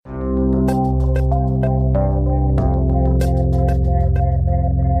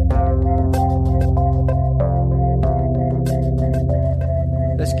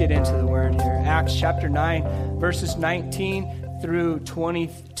get into the word here. Acts chapter 9, verses 19 through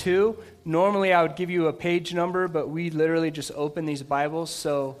 22. Normally I would give you a page number, but we literally just open these Bibles,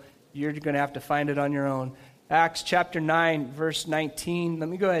 so you're going to have to find it on your own. Acts chapter 9, verse 19. Let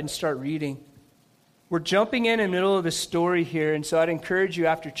me go ahead and start reading. We're jumping in the middle of the story here, and so I'd encourage you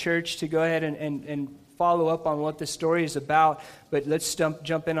after church to go ahead and follow up on what the story is about, but let's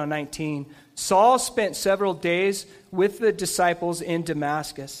jump in on 19. Saul spent several days with the disciples in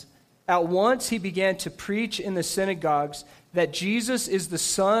Damascus. At once he began to preach in the synagogues that Jesus is the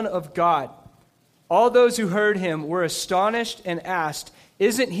Son of God. All those who heard him were astonished and asked,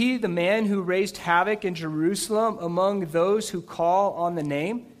 "Isn't he the man who raised havoc in Jerusalem among those who call on the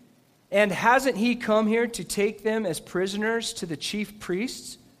name? And hasn't he come here to take them as prisoners to the chief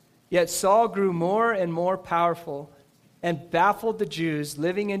priests?" Yet Saul grew more and more powerful and baffled the Jews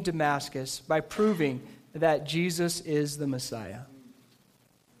living in Damascus by proving that Jesus is the Messiah.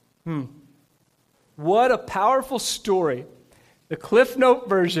 What a powerful story. The Cliff Note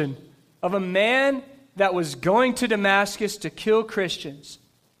version of a man that was going to Damascus to kill Christians,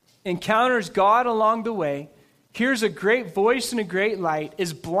 encounters God along the way, hears a great voice and a great light,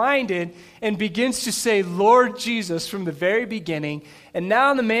 is blinded, and begins to say, "Lord Jesus," from the very beginning. And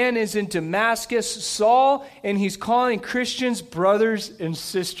now the man is in Damascus, Saul, and he's calling Christians brothers and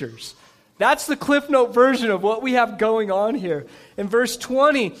sisters. That's the Cliff Note version of what we have going on here. In verse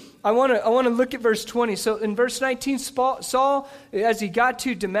 20, I want to look at verse 20. So in verse 19, Saul, as he got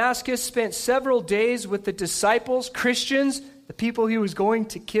to Damascus, spent several days with the disciples, Christians, the people he was going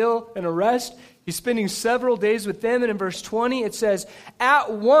to kill and arrest. He's spending several days with them, and in verse 20 it says,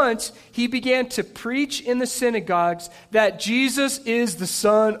 "At once he began to preach in the synagogues that Jesus is the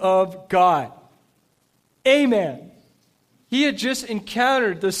Son of God." Amen. He had just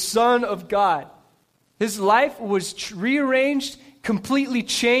encountered the Son of God. His life was rearranged, completely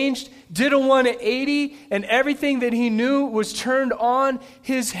changed, did a 180, and everything that he knew was turned on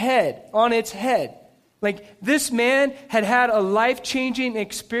its head. Like, this man had had a life-changing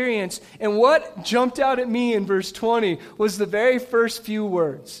experience, and what jumped out at me in verse 20 was the very first few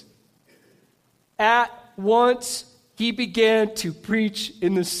words. At once he began to preach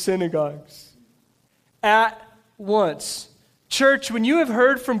in the synagogues. At once. Church, when you have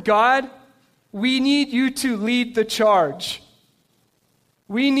heard from God, we need you to lead the charge.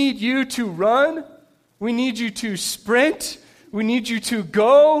 We need you to run. We need you to sprint. We need you to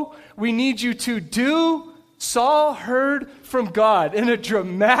go. We need you to do. Saul heard from God in a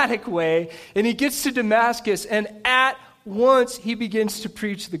dramatic way, and he gets to Damascus, and at once he begins to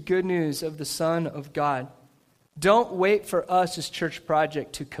preach the good news of the Son of God. Don't wait for us as Church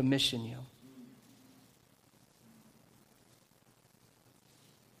Project to commission you.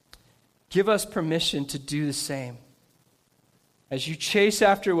 Give us permission to do the same. As you chase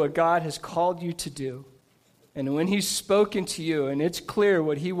after what God has called you to do, and when he's spoken to you and it's clear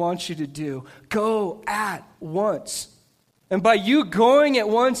what he wants you to do, go at once. And by you going at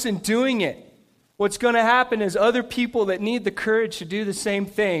once and doing it, what's going to happen is other people that need the courage to do the same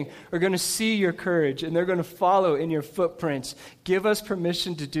thing are going to see your courage, and they're going to follow in your footprints. Give us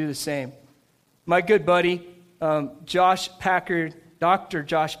permission to do the same. My good buddy, Dr. Josh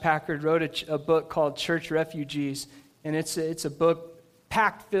Packard, wrote a book called Church Refugees, and it's a book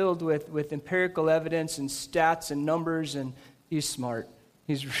packed filled with empirical evidence and stats and numbers, and he's smart.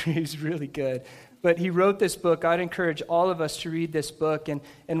 He's really good. But he wrote this book. I'd encourage all of us to read this book.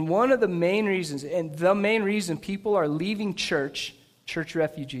 And one of the main reasons, and the main reason people are leaving church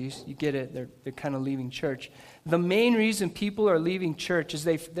refugees, you get it, they're kind of leaving church. The main reason people are leaving church is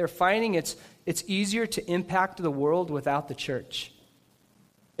they're finding it's easier to impact the world without the church.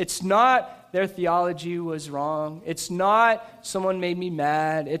 It's not their theology was wrong. It's not someone made me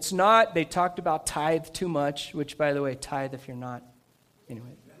mad. It's not they talked about tithe too much, which, by the way, tithe if you're not. Anyway.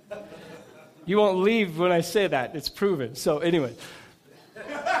 You won't leave when I say that. It's proven. So anyway.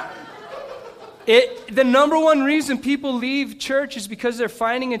 The number one reason people leave church is because they're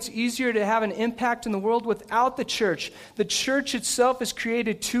finding it's easier to have an impact in the world without the church. The church itself has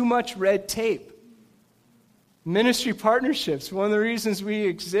created too much red tape. Ministry partnerships. One of the reasons we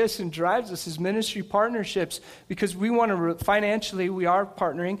exist and drives us is ministry partnerships, because we want to, financially we are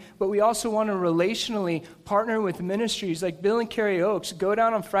partnering, but we also want to relationally partner with ministries like Bill and Carrie Oaks. Go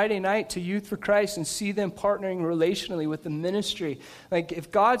down on Friday night to Youth for Christ and see them partnering relationally with the ministry. Like, if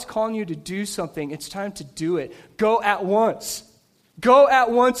God's calling you to do something, it's time to do it. Go at once. Go at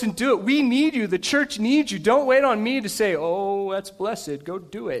once and do it. We need you. The church needs you. Don't wait on me to say, "Oh, that's blessed. Go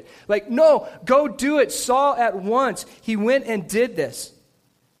do it." Like, no, go do it. Saul at once, he went and did this.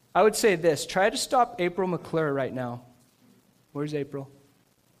 I would say this. Try to stop April McClure right now. Where's April?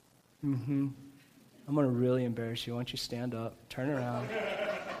 I'm going to really embarrass you. Why don't you stand up, turn around.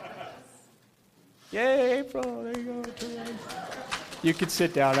 Yay, April, there you go. Turn around. You could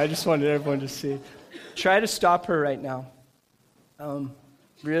sit down. I just wanted everyone to see. Try to stop her right now.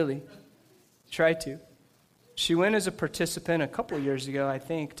 Really. Try to. She went as a participant a couple of years ago, I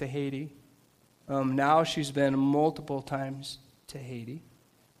think, to Haiti. Now she's been multiple times to Haiti.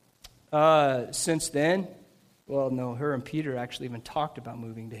 Since then, well, no, her and Peter actually even talked about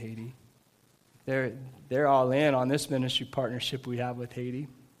moving to Haiti. They're all in on this ministry partnership we have with Haiti.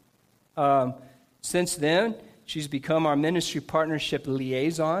 Since then, she's become our ministry partnership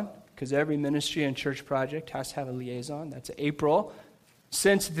liaison, because every ministry and church project has to have a liaison. That's April.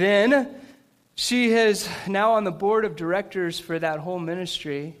 Since then, she is now on the board of directors for that whole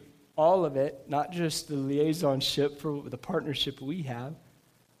ministry, all of it, not just the liaisonship for the partnership we have.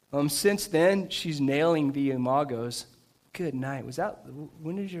 Since then, she's nailing the imagos. Good night.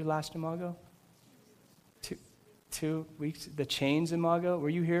 When is your last imago? 2 weeks. The chains imago. Were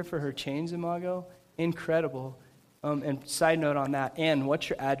you here for her chains imago? Incredible. And side note on that, Ann, what's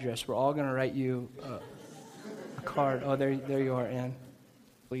your address? We're all going to write you a card. Oh, there you are, Ann.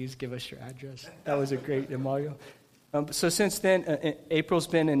 Please give us your address. That was a great imago. So since then, April's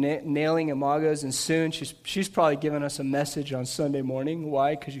been nailing imagos, and soon she's probably giving us a message on Sunday morning.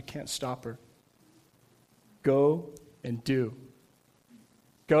 Why? Because you can't stop her. Go and do.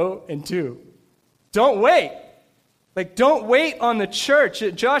 Go and do. Don't wait. Don't wait on the church.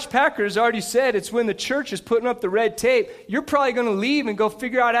 Josh Packer has already said it's when the church is putting up the red tape. You're probably going to leave and go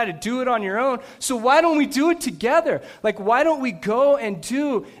figure out how to do it on your own. So why don't we do it together? Why don't we go and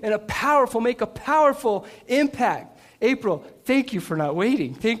do make a powerful impact? April, thank you for not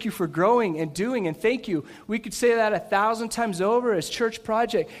waiting. Thank you for growing and doing, and thank you. We could say that 1,000 times over as Church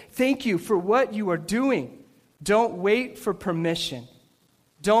Project. Thank you for what you are doing. Don't wait for permission.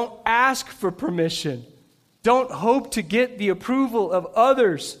 Don't ask for permission. Don't hope to get the approval of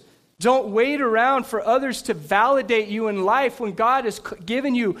others. Don't wait around for others to validate you in life when God has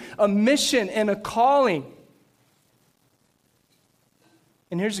given you a mission and a calling.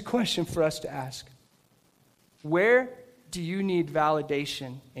 And here's a question for us to ask. Where do you need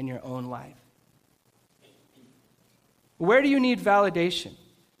validation in your own life? Where do you need validation?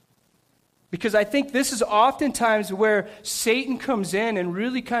 Because I think this is oftentimes where Satan comes in and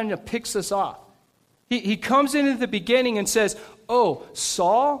really kind of picks us off. He comes in at the beginning and says, oh,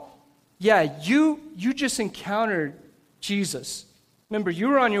 Saul, yeah, you just encountered Jesus. Remember, you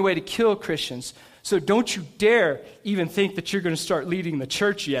were on your way to kill Christians, so don't you dare even think that you're going to start leading the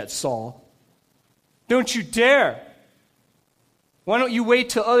church yet, Saul. Don't you dare. Why don't you wait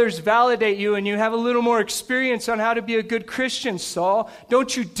till others validate you and you have a little more experience on how to be a good Christian, Saul?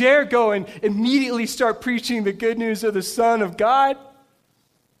 Don't you dare go and immediately start preaching the good news of the Son of God.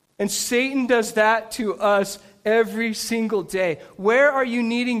 And Satan does that to us every single day. Where are you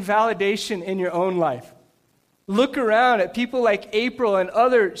needing validation in your own life? Look around at people like April and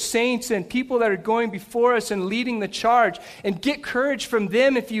other saints and people that are going before us and leading the charge, and get courage from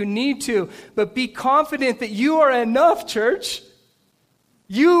them if you need to, but be confident that you are enough, church.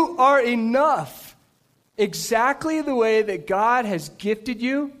 You are enough. Exactly the way that God has gifted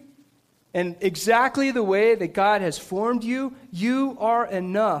you and exactly the way that God has formed you, you are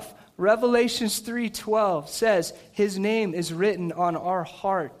enough. Revelations 3:12 says his name is written on our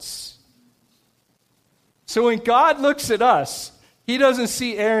hearts. So when God looks at us, he doesn't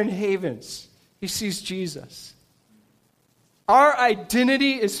see Aaron Havens. He sees Jesus. Our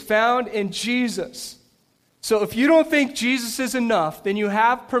identity is found in Jesus. So if you don't think Jesus is enough, then you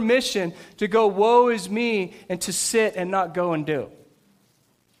have permission to go, woe is me, and to sit and not go and do.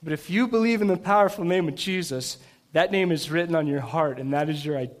 But if you believe in the powerful name of Jesus, that name is written on your heart, and that is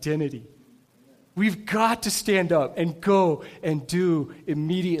your identity. We've got to stand up and go and do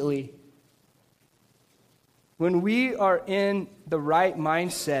immediately. When we are in the right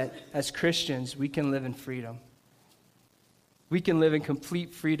mindset as Christians, we can live in freedom. We can live in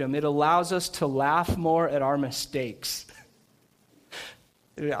complete freedom. It allows us to laugh more at our mistakes.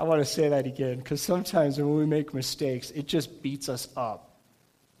 I want to say that again, because sometimes when we make mistakes, it just beats us up.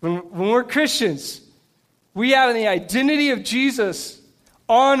 When we're Christians, we have the identity of Jesus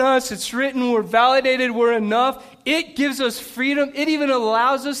on us. It's written, we're validated, we're enough. It gives us freedom. It even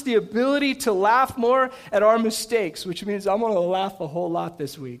allows us the ability to laugh more at our mistakes, which means I'm going to laugh a whole lot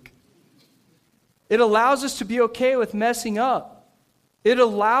this week. It allows us to be okay with messing up. It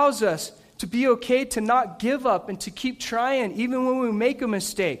allows us to be okay to not give up and to keep trying even when we make a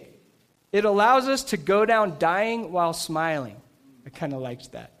mistake. It allows us to go down dying while smiling. I kind of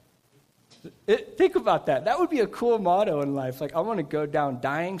liked that. Think about that. That would be a cool motto in life. Like, I want to go down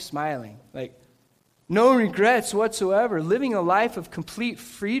dying, smiling. Like, no regrets whatsoever, living a life of complete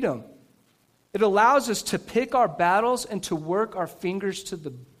freedom. It allows us to pick our battles and to work our fingers to the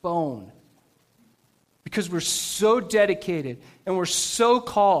bone because we're so dedicated and we're so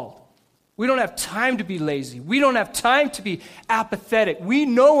called. We don't have time to be lazy. We don't have time to be apathetic. We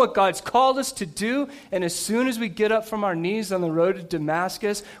know what God's called us to do, and as soon as we get up from our knees on the road to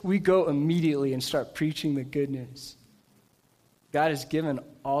Damascus, we go immediately and start preaching the good news. God has given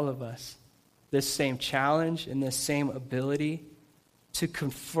all of us this same challenge and this same ability to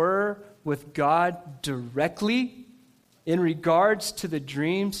confer with God directly in regards to the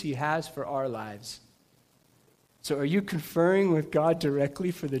dreams he has for our lives. So are you conferring with God directly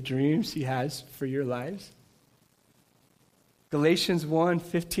for the dreams he has for your lives? Galatians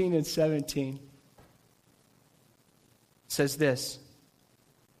 1:15 and 17 says this,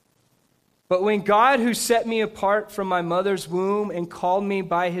 "But when God, who set me apart from my mother's womb and called me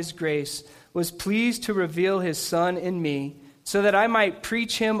by his grace, was pleased to reveal his Son in me, so that I might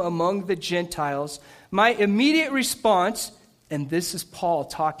preach him among the Gentiles, my immediate response," and this is Paul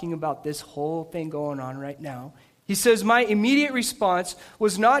talking about this whole thing going on right now. He says, "My immediate response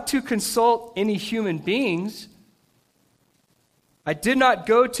was not to consult any human beings. I did not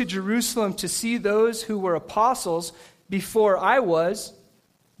go to Jerusalem to see those who were apostles before I was,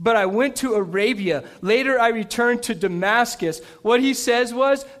 but I went to Arabia. Later I returned to Damascus." What he says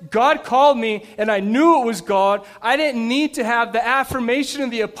was, God called me and I knew it was God. I didn't need to have the affirmation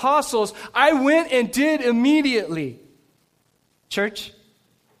of the apostles. I went and did immediately. Church,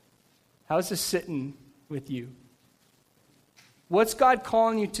 how's this sitting with you? What's God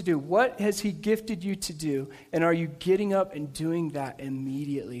calling you to do? What has he gifted you to do? And are you getting up and doing that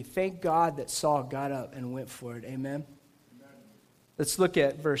immediately? Thank God that Saul got up and went for it. Amen? Let's look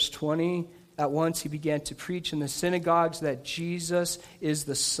at verse 20. At once he began to preach in the synagogues that Jesus is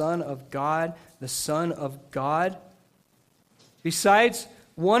the Son of God, the Son of God. Besides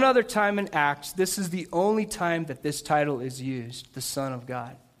one other time in Acts, this is the only time that this title is used, the Son of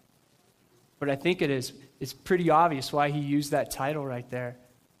God. But I think it's pretty obvious why he used that title right there.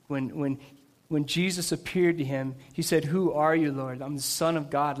 When Jesus appeared to him, he said, "Who are you, Lord?" "I'm the Son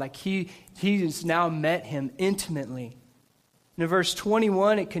of God." Like he has now met him intimately. And in verse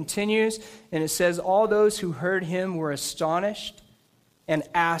 21, it continues, and it says, "All those who heard him were astonished and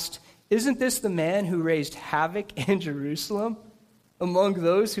asked, 'Isn't this the man who raised havoc in Jerusalem among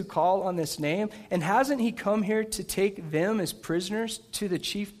those who call on this name? And hasn't he come here to take them as prisoners to the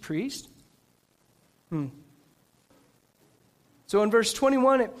chief priest?'" So in verse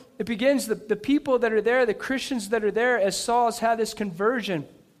 21, it begins, the people that are there, the Christians that are there, as Saul has had this conversion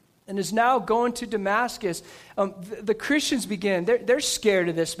and is now going to Damascus, the Christians begin, they're scared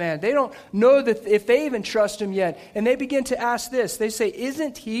of this man. They don't know that if they even trust him yet. And they begin to ask this. They say,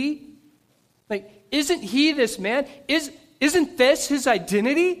 isn't he this man? Isn't this his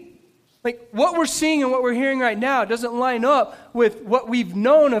identity? Like, what we're seeing and what we're hearing right now doesn't line up with what we've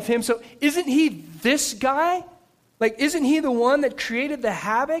known of him. So isn't he this guy? Like, isn't he the one that created the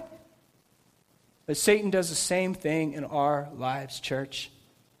havoc? But Satan does the same thing in our lives, church.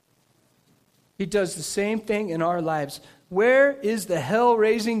 He does the same thing in our lives. Where is the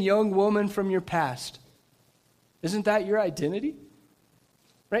hell-raising young woman from your past? Isn't that your identity?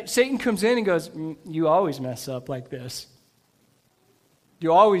 Right? Satan comes in and goes, "You always mess up like this.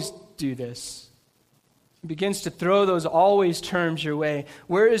 You always do this." He begins to throw those always terms your way.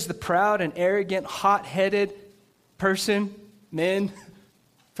 Where is the proud and arrogant, hot-headed person, men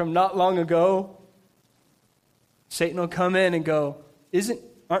from not long ago? Satan will come in and go,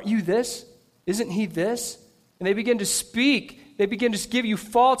 aren't you this? Isn't he this? And they begin to speak. They begin to give you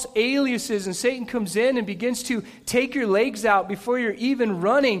false aliases, and Satan comes in and begins to take your legs out before you're even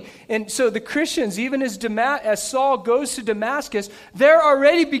running. And so the Christians, even as Saul goes to Damascus, they're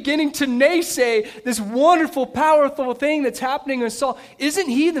already beginning to naysay this wonderful, powerful thing that's happening with Saul. Isn't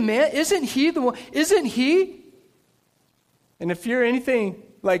he the man? Isn't he the one? Isn't he? And if you're anything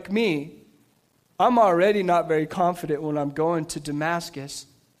like me, I'm already not very confident when I'm going to Damascus.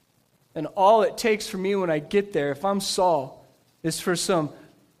 And all it takes for me when I get there, if I'm Saul, is for some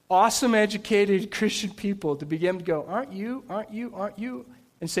awesome, educated Christian people to begin to go, aren't you,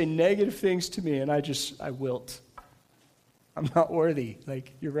 and say negative things to me, and I wilt. I'm not worthy.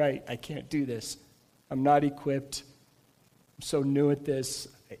 Like, you're right, I can't do this. I'm not equipped. I'm so new at this.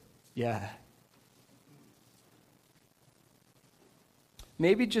 Yeah.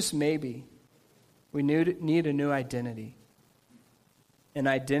 Maybe, just maybe, we need a new identity. An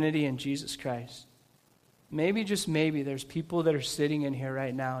identity in Jesus Christ. maybe, just maybe, there's people that are sitting in here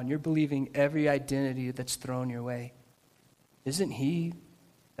right now and you're believing every identity that's thrown your way. Isn't he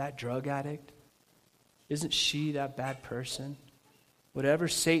that drug addict? Isn't she that bad person? Whatever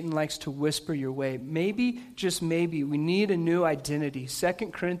Satan likes to whisper your way, maybe, just maybe, we need a new identity.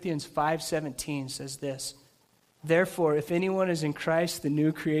 2 Corinthians 5:17 says this, "Therefore, if anyone is in Christ, the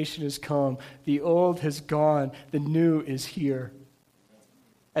new creation has come. The old has gone. The new is here."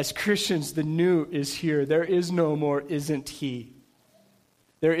 As Christians, the new is here. There is no more isn't he.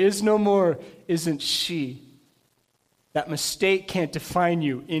 There is no more isn't she. That mistake can't define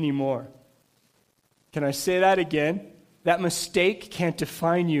you anymore. Can I say that again? That mistake can't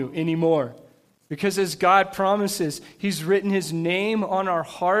define you anymore. Because as God promises, he's written his name on our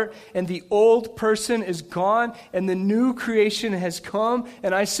heart, and the old person is gone, and the new creation has come.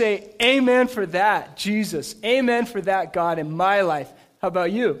 And I say, amen for that, Jesus. Amen for that, God, in my life. How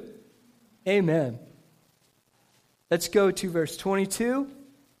about you? Amen. Let's go to verse 22.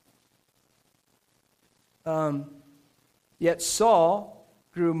 Yet Saul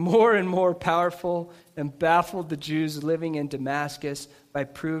grew more and more powerful and baffled the Jews living in Damascus by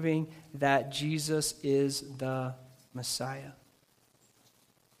proving that Jesus is the Messiah.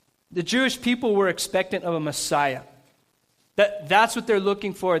 The Jewish people were expectant of a Messiah. That's what they're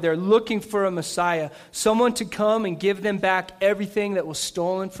looking for. They're looking for a Messiah, someone to come and give them back everything that was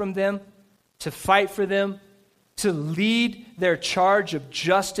stolen from them, to fight for them, to lead their charge of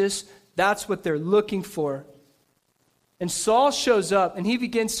justice. That's what they're looking for. And Saul shows up and he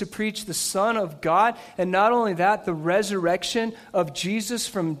begins to preach the Son of God. And not only that, the resurrection of Jesus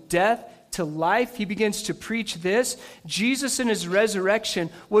from death to life. He begins to preach this. Jesus and his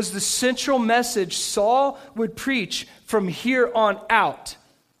resurrection was the central message Saul would preach from here on out.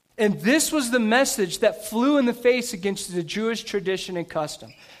 And this was the message that flew in the face against the Jewish tradition and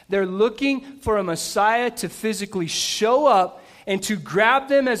custom. They're looking for a Messiah to physically show up and to grab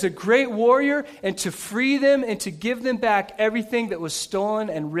them as a great warrior, and to free them, and to give them back everything that was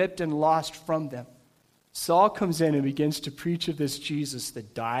stolen and ripped and lost from them. Saul comes in and begins to preach of this Jesus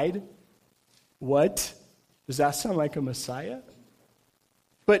that died. What? Does that sound like a Messiah?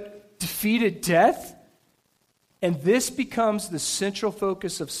 But defeated death? And this becomes the central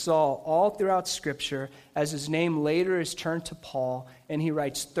focus of Saul all throughout Scripture, as his name later is turned to Paul, and he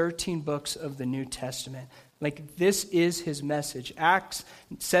writes 13 books of the New Testament. Like, this is his message. Acts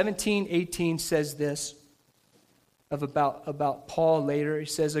 17:18 says this about Paul later. He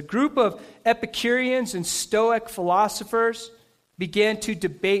says, "A group of Epicureans and Stoic philosophers began to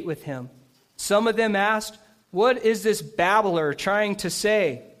debate with him. Some of them asked, 'What is this babbler trying to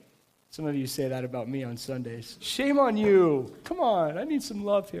say?'" Some of you say that about me on Sundays. Shame on you. Come on, I need some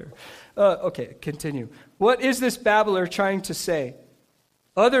love here. Okay, continue. "What is this babbler trying to say?"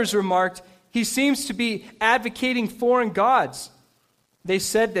 Others remarked, "He seems to be advocating foreign gods." They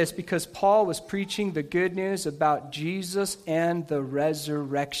said this because Paul was preaching the good news about Jesus and the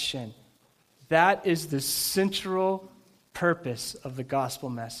resurrection. That is the central purpose of the gospel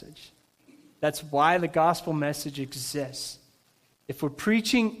message. That's why the gospel message exists. If we're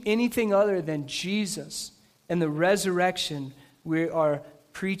preaching anything other than Jesus and the resurrection, we are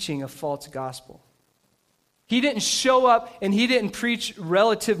preaching a false gospel. He didn't show up and he didn't preach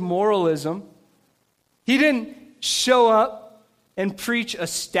relative moralism. He didn't show up and preach a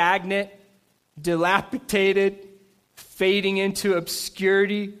stagnant, dilapidated, fading into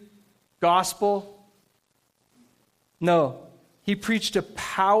obscurity gospel. No, he preached a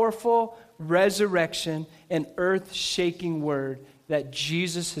powerful resurrection and earth-shaking word that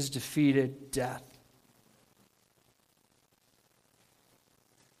Jesus has defeated death.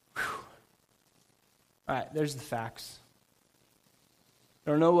 All right, there's the facts.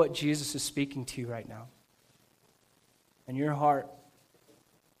 I don't know what Jesus is speaking to you right now, in your heart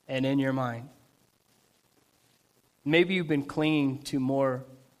and in your mind. Maybe you've been clinging to more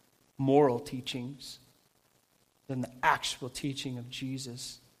moral teachings than the actual teaching of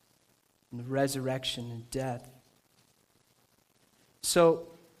Jesus and the resurrection and death. So,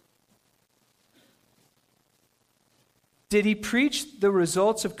 did he preach the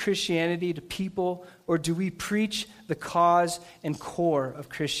results of Christianity to people, or do we preach the cause and core of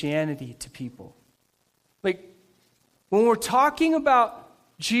Christianity to people? Like, when we're talking about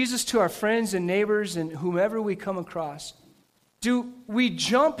Jesus to our friends and neighbors and whomever we come across, do we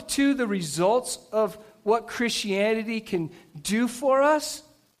jump to the results of what Christianity can do for us?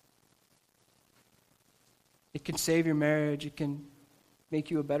 It can save your marriage. It can make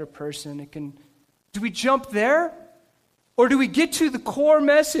you a better person. Do we jump there? Or do we get to the core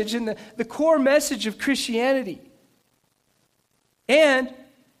message and the core message of Christianity? And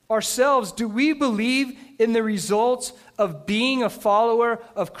ourselves, do we believe in the results of being a follower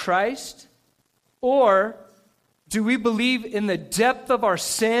of Christ? Or do we believe in the depth of our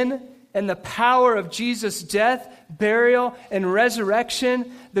sin and the power of Jesus' death, burial, and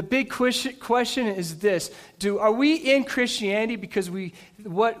resurrection? The big question is this: are we in Christianity because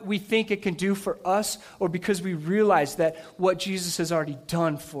what we think it can do for us, or because we realize that what Jesus has already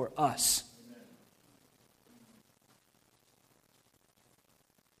done for us?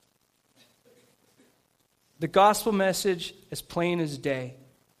 The gospel message, as plain as day.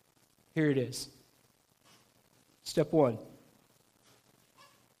 Here it is. Step 1.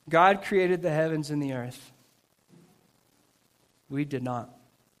 God created the heavens and the earth. We did not.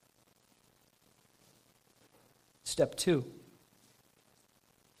 Step 2.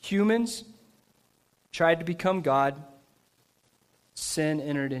 Humans tried to become God. Sin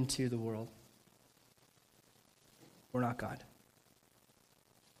entered into the world. We're not God.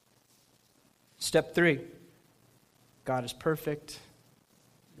 Step 3. God is perfect.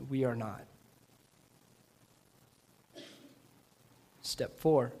 We are not. Step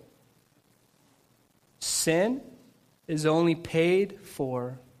 4. Sin is only paid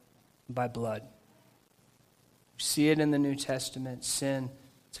for by blood. You see it in the New Testament. Sin,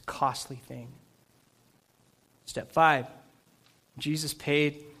 it's a costly thing. Step 5. Jesus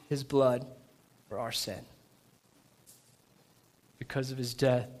paid his blood for our sin because of his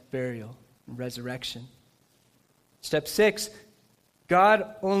death, burial, and resurrection. Step 6.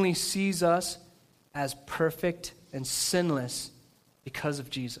 God only sees us as perfect and sinless because of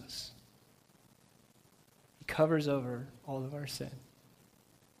Jesus. He covers over all of our sin.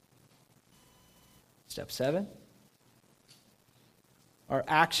 Step 7. Our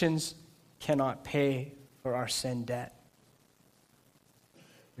actions cannot pay for our sin debt.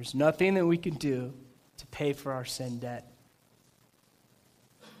 There's nothing that we can do to pay for our sin debt.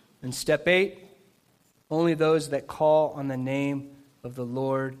 And step 8, only those that call on the name of the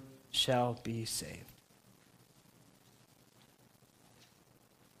Lord shall be saved.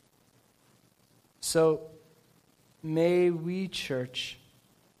 So, may we, church,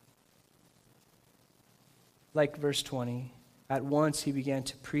 like verse 20, at once he began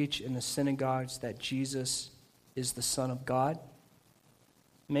to preach in the synagogues that Jesus is the Son of God.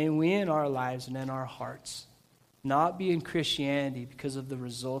 May we in our lives and in our hearts not be in Christianity because of the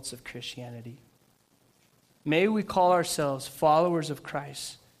results of Christianity. May we call ourselves followers of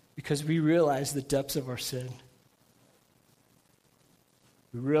Christ because we realize the depths of our sin.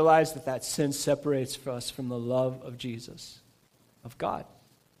 We realize that sin separates us from the love of Jesus, of God.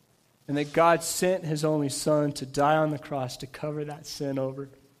 And that God sent his only Son to die on the cross to cover that sin over.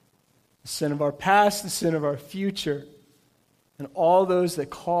 The sin of our past, the sin of our future. And all those that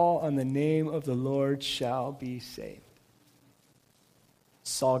call on the name of the Lord shall be saved.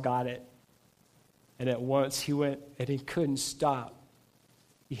 Saul got it. And at once he went and he couldn't stop.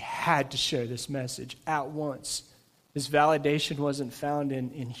 He had to share this message at once. His validation wasn't found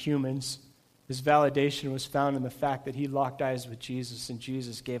in humans. His validation was found in the fact that he locked eyes with Jesus and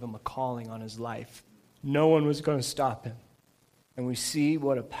Jesus gave him a calling on his life. No one was going to stop him. And we see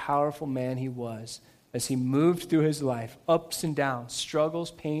what a powerful man he was as he moved through his life, ups and downs,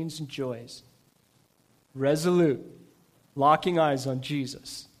 struggles, pains, and joys. Resolute, locking eyes on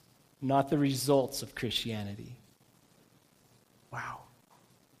Jesus, not the results of Christianity. Wow.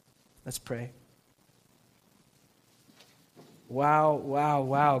 Let's pray.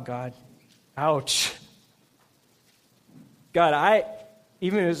 Wow, God. Ouch. God,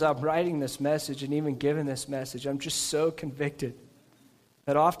 even as I'm writing this message and even giving this message, I'm just so convicted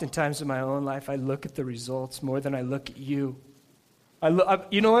that oftentimes in my own life, I look at the results more than I look at you.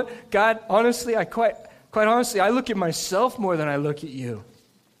 You know what? God, honestly, quite honestly, I look at myself more than I look at you.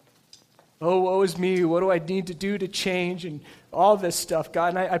 Oh, woe is me. What do I need to do to change? And all this stuff,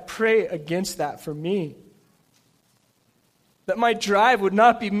 God. And I pray against that for me. That my drive would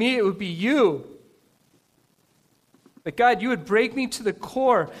not be me, it would be you. That God, you would break me to the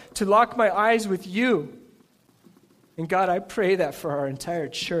core to lock my eyes with you. And God, I pray that for our entire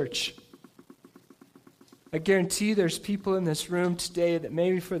church. I guarantee there's people in this room today that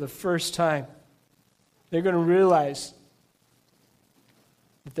maybe for the first time, they're going to realize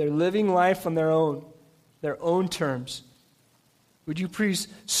that they're living life on their own terms. Would you please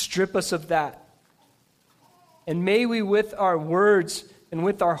strip us of that? And may we, with our words and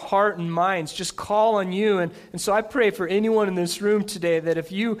with our heart and minds, just call on you. And so I pray for anyone in this room today that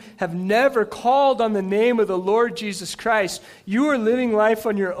if you have never called on the name of the Lord Jesus Christ, you are living life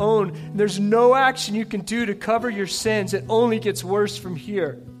on your own. There's no action you can do to cover your sins. It only gets worse from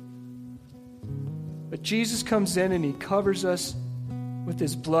here. But Jesus comes in and he covers us with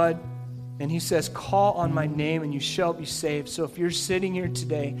his blood. And he says, call on my name and you shall be saved. So if you're sitting here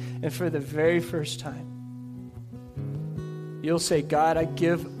today and for the very first time, you'll say, God, I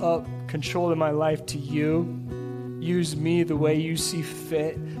give up control of my life to you. Use me the way you see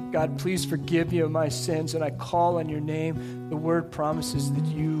fit. God, please forgive me of my sins. And I call on your name. The word promises that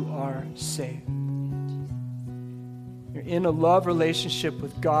you are saved. You're in a love relationship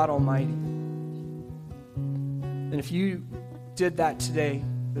with God Almighty. And if you did that today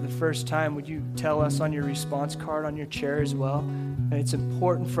for the first time, would you tell us on your response card on your chair as well? And it's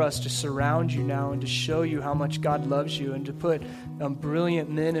important for us to surround you now and to show you how much God loves you and to put brilliant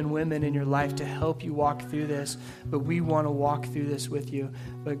men and women in your life to help you walk through this. But we want to walk through this with you.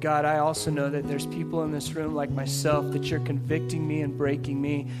 But God, I also know that there's people in this room like myself that you're convicting me and breaking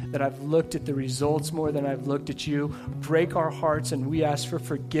me, that I've looked at the results more than I've looked at you. Break our hearts, and we ask for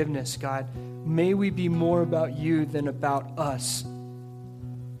forgiveness, God. May we be more about you than about us.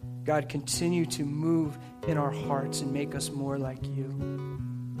 God, continue to move in our hearts and make us more like you.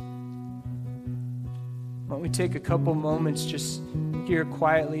 Why don't we take a couple moments just here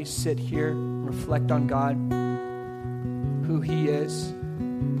quietly, sit here, reflect on God, who he is.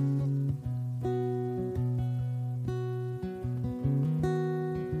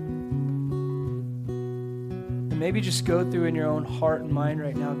 And maybe just go through in your own heart and mind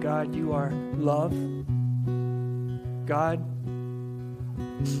right now, God, you are love. God,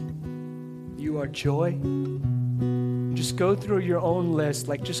 you are joy. Just go through your own list,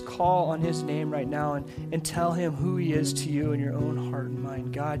 like just call on his name right now and tell him who he is to you in your own heart and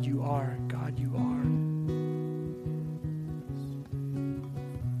mind. God, you are. God, you are.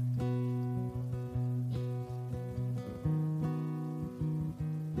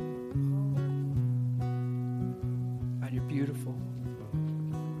 God, you're beautiful.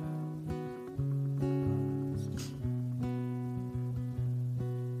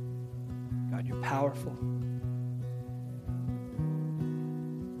 God, you're powerful.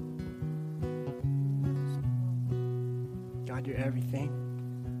 God, you're everything.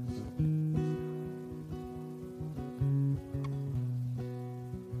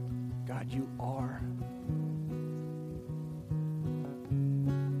 God, you are.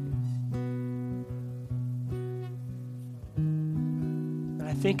 And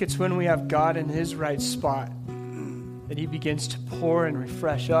I think it's when we have God in his right spot that he begins to pour and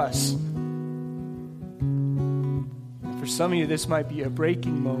refresh us. And for some of you, this might be a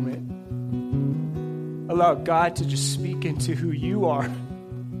breaking moment. Allow God to just speak into who you are.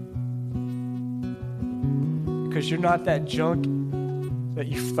 Because you're not that junk that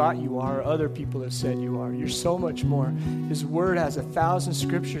you thought you are or other people have said you are. You're so much more. His word has 1,000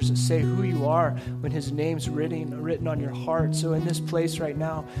 scriptures that say who you are when his name's written on your heart. So in this place right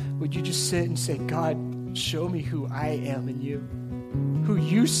now, would you just sit and say, God, show me who I am in you, who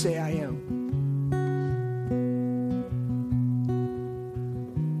you say I am.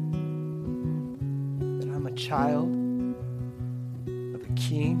 Child of the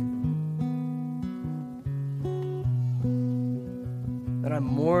King, that I'm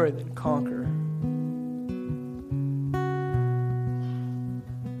more than conqueror.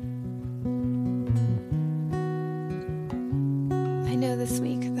 I know this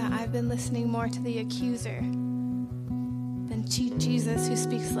week that I've been listening more to the accuser than to Jesus who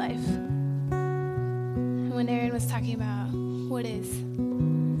speaks life. And when Aaron was talking about what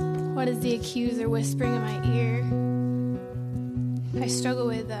is the accuser whispering in my ear, I struggle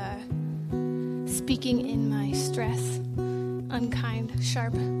with speaking in my stress, unkind,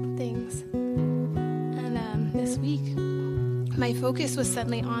 sharp things. And this week, my focus was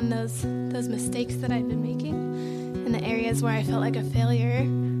suddenly on those mistakes that I'd been making in the areas where I felt like a failure,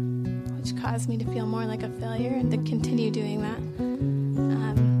 which caused me to feel more like a failure and to continue doing that.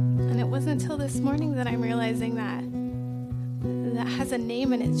 And it wasn't until this morning that I'm realizing that has a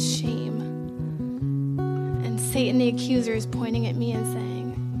name, and it's shame. And Satan the accuser is pointing at me and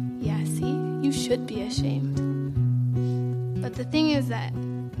saying, yeah, see, you should be ashamed. But the thing is that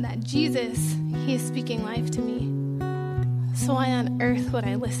Jesus, he is speaking life to me. So why on earth would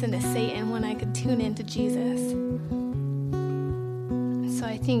I listen to Satan when I could tune into Jesus? So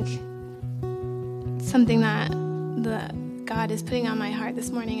I think something that God is putting on my heart this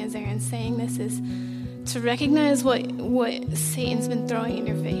morning as Aaron's saying this is to recognize what Satan's been throwing in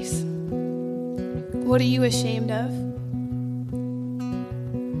your face. What are you ashamed of?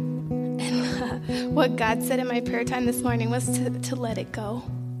 And what God said in my prayer time this morning was to let it go.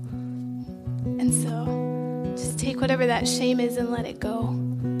 And so just take whatever that shame is and let it go.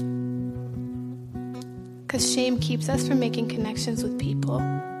 Because shame keeps us from making connections with people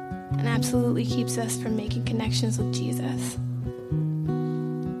and absolutely keeps us from making connections with Jesus.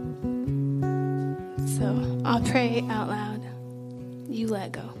 So I'll pray out loud. You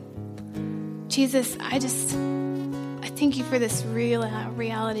let go. Jesus, I thank you for this real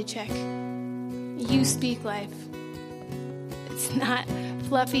reality check. You speak life. It's not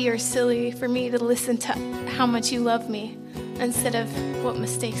fluffy or silly for me to listen to how much you love me instead of what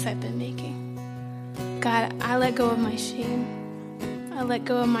mistakes I've been making. God, I let go of my shame. I let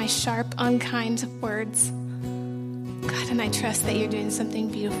go of my sharp, unkind words. God, and I trust that you're doing something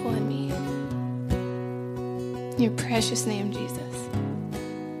beautiful in me. In your precious name, Jesus.